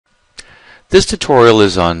This tutorial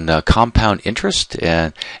is on compound interest,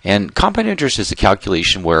 and compound interest is a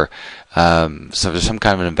calculation where so there's some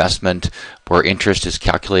kind of an investment where interest is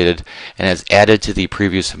calculated and is added to the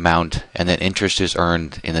previous amount, and then interest is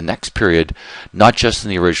earned in the next period, not just in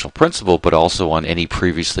the original principal, but also on any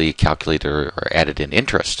previously calculated or added in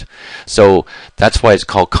interest. So that's why it's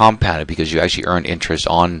called compounded, because you actually earn interest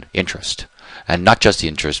on interest, and not just the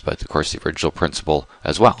interest, but of course the original principal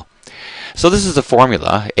as well. So this is the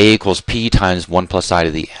formula: A equals P times 1 plus I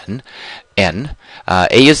to the n. A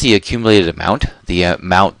is the accumulated amount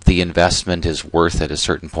the investment is worth at a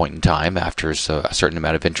certain point in time after a certain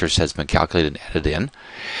amount of interest has been calculated and added in.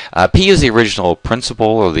 P is the original principal,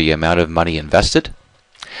 or the amount of money invested.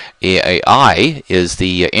 I is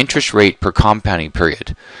the interest rate per compounding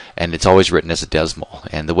period, and it's always written as a decimal.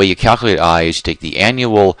 And the way you calculate I is you take the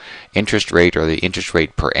annual interest rate, or the interest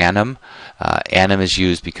rate per annum. Annum is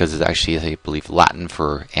used because it's actually, I believe, Latin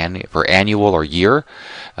for annual or year.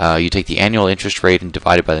 You take the annual interest rate and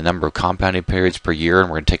divide it by the number of compounding periods per year, and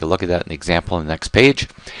we're going to take a look at that in an example on the next page.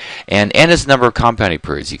 And n is the number of compounding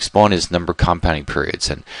periods. The exponent is the number of compounding periods,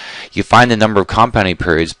 and you find the number of compounding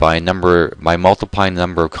periods by multiplying the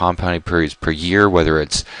number of compounding periods per year, whether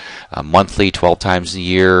it's monthly 12 times a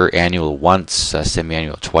year, annual once,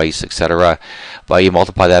 semi-annual twice, etc. But you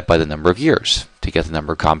multiply that by the number of years to get the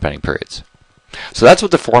number of compounding periods. So that's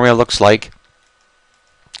what the formula looks like.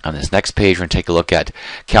 On this next page, we're going to take a look at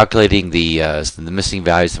calculating the missing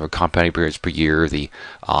values of compounding periods per year, the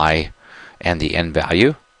I and the n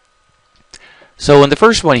value. So in the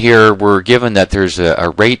first one here, we're given that there's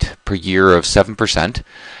a rate per year of 7%,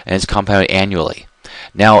 and it's compounded annually.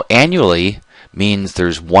 Now, annually means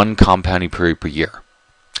there's one compounding period per year.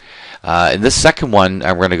 In this second one,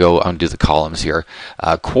 I'm going to go undo the columns here.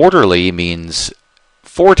 Quarterly means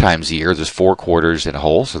 4 times a year. There's 4 quarters in a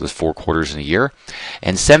whole, so there's 4 quarters in a year.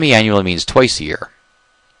 And semi-annually means twice a year.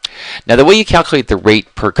 Now, the way you calculate the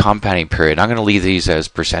rate per compounding period, I'm going to leave these as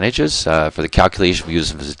percentages. For the calculation, we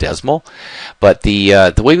use them as a decimal. But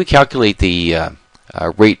the way we calculate the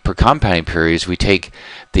rate per compounding period is we take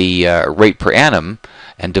the rate per annum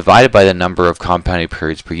and divide it by the number of compounding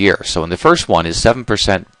periods per year. So in the first one is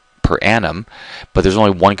 7% per annum, but there's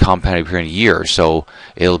only one compounding period in a year, so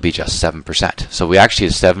it'll be just 7%. So we actually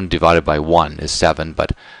have 7 divided by 1 is 7,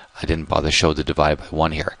 but I didn't bother to show the divide by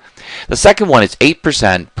 1 here. The second one is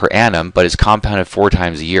 8% per annum, but it's compounded 4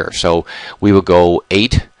 times a year. So we will go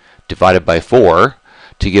 8 divided by 4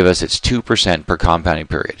 to give us its 2% per compounding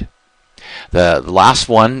period. The last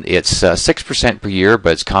one, it's 6% per year,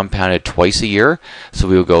 but it's compounded twice a year. So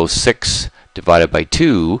we will go 6 divided by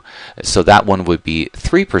 2, so that one would be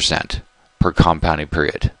 3% per compounding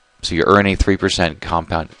period. So you're earning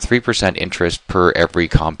 3% interest per every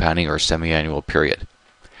compounding or semi-annual period.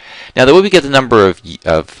 Now, the way we get the number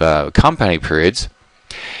of compounding periods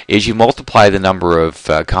is you multiply the number of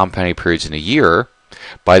compounding periods in a year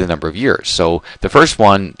by the number of years. So the first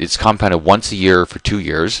one, it's compounded once a year for 2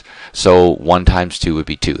 years, so 1 times 2 would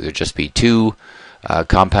be 2. There'd just be 2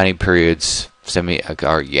 compounding periods,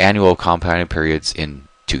 or annual compounding periods in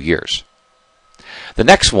 2 years. The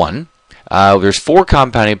next one, there's 4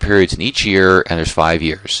 compounding periods in each year, and there's 5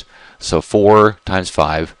 years. So 4 times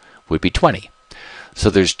 5 would be 20. So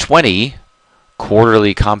there's 20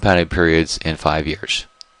 quarterly compounding periods in 5 years,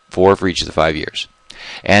 4 for each of the 5 years.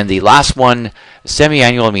 And the last one,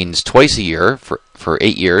 semi-annual, means twice a year for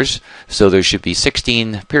 8 years, so there should be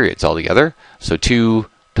 16 periods altogether. So 2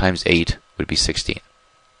 times 8 would be 16.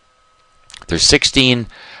 There's 16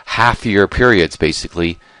 half-year periods,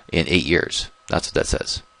 basically, in 8 years. That's what that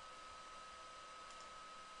says.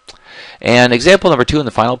 And example number 2 on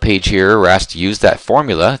the final page here, we're asked to use that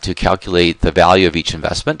formula to calculate the value of each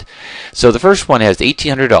investment. So the first one has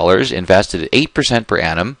 $1,800 invested at 8% per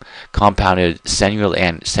annum, compounded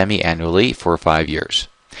semi-annually for 5 years.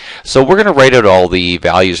 So we're going to write out all the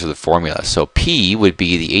values of the formula. So P would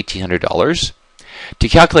be the $1,800. To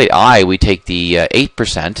calculate I, we take the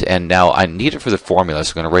 8%, and now I need it for the formula,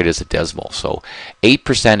 so I'm going to write it as a decimal. So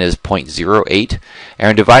 8% is 0.08, and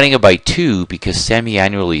I'm dividing it by 2 because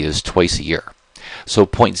semi-annually is twice a year. So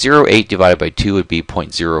 0.08 divided by 2 would be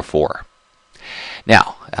 0.04.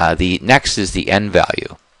 Now, the next is the n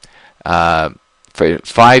value. For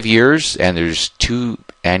 5 years, and there's 2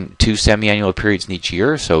 semi-annual periods in each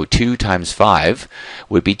year, so 2 times 5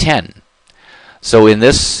 would be 10. So in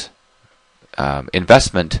this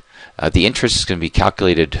investment, the interest is going to be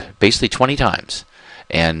calculated basically 20 times,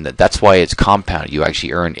 and that's why it's compounded. You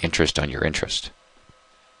actually earn interest on your interest.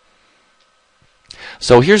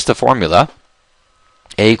 So here's the formula: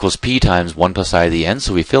 A equals P times 1 plus I to the n.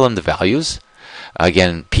 So we fill in the values.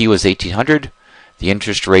 Again, P was 1,800, The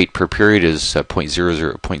interest rate per period is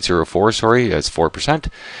 0.04, sorry, that's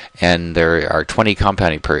 4%, and there are 20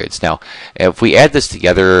 compounding periods. Now, if we add this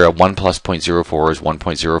together, 1 plus 0.04 is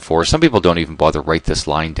 1.04. Some people don't even bother write this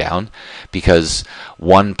line down because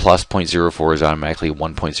 1 plus 0.04 is automatically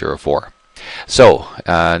 1.04. So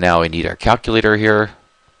now we need our calculator here.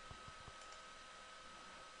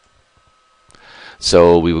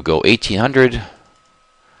 So we would go 1800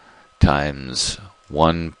 times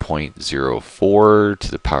 1.04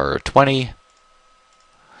 to the power of 20,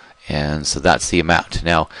 and so that's the amount.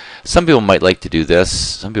 Now, some people might like to do this.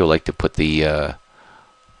 Some people like to put the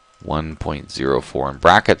 1.04 in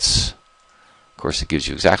brackets. Of course, it gives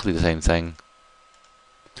you exactly the same thing.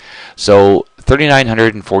 So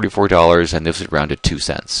 $3,944, and this would round to 2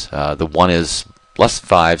 cents. The 1 is less than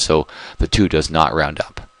 5, so the 2 does not round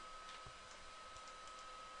up.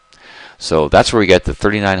 So that's where we get the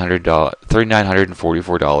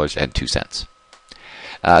 $3,944.02.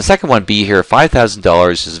 Second one, B here,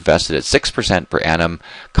 $5,000 is invested at 6% per annum,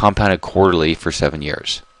 compounded quarterly for 7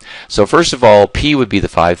 years. So first of all, P would be the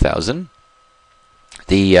 5,000.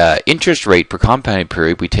 The interest rate per compounding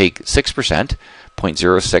period, we take 6%,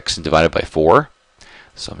 0.06, and divide it by 4.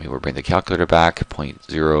 So maybe we'll bring the calculator back,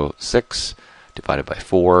 0.06 divided by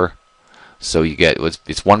 4. So you get,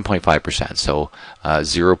 it's 1.5%, so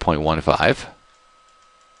 0.15.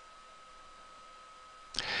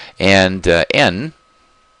 And N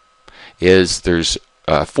is, there's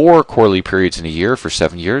 4 quarterly periods in a year for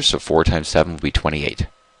 7 years, so 4 times 7 will be 28.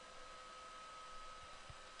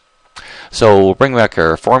 So we'll bring back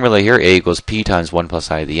our formula here. A equals P times 1 plus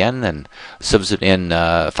I to the N, and substitute in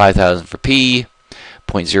 5,000 for P,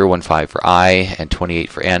 0.015 for I, and 28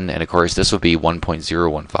 for N, and of course this will be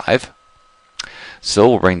 1.015. So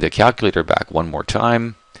we'll bring the calculator back one more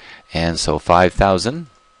time, and so 5,000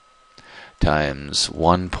 times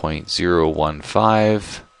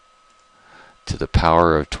 1.015 to the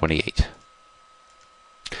power of 28.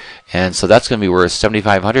 And so that's going to be worth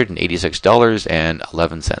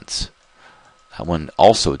 $7,586.11. That one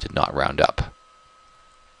also did not round up.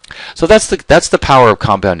 So that's the power of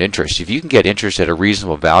compound interest. If you can get interest at a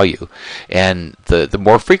reasonable value, and the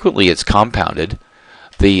more frequently it's compounded,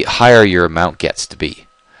 the higher your amount gets to be.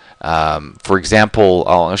 For example,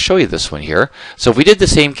 I'll show you this one here. So if we did the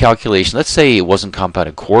same calculation, let's say it wasn't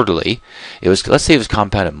compounded quarterly, let's say it was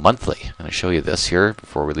compounded monthly. I'm going to show you this here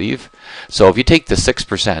before we leave. So if you take the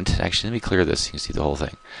 6%, actually let me clear this, you can see the whole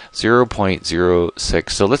thing, 0.06.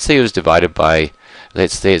 So let's say it was divided by,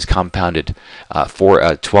 let's say it's compounded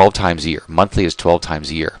for 12 times a year. Monthly is 12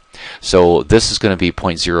 times a year. So this is going to be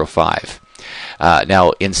 0.05.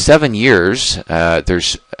 Now, in 7 years,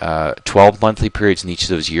 there's 12 monthly periods in each of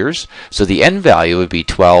those years. So the end value would be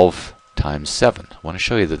 12 times 7. I want to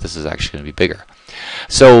show you that this is actually going to be bigger.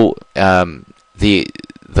 So the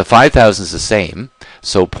 5,000 is the same.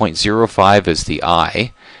 So 0.05 is the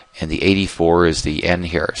I, and the 84 is the N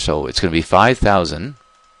here. So it's going to be 5,000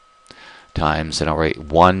 times, and I'll write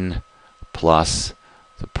 1 plus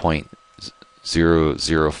the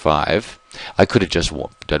 0.005. I could have just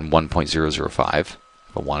done 1.005 if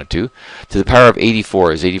I wanted to the power of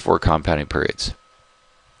 84 is 84 compounding periods.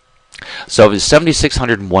 So it was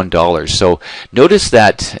 $7,601. So notice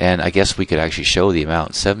that, and I guess we could actually show the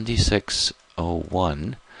amount,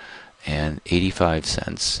 $76.01 and 85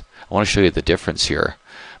 cents. I want to show you the difference here,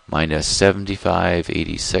 minus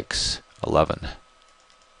 $75.86.11.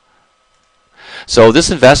 So this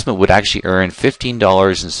investment would actually earn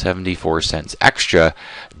 $15.74 extra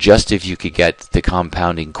just if you could get the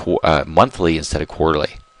compounding monthly instead of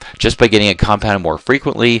quarterly. Just by getting it compounded more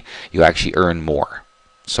frequently, you actually earn more.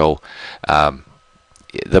 So the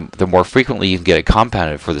more frequently you can get it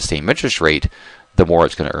compounded for the same interest rate, the more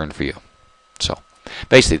it's going to earn for you. So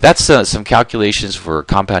basically, that's some calculations for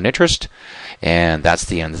compound interest, and that's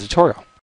the end of the tutorial.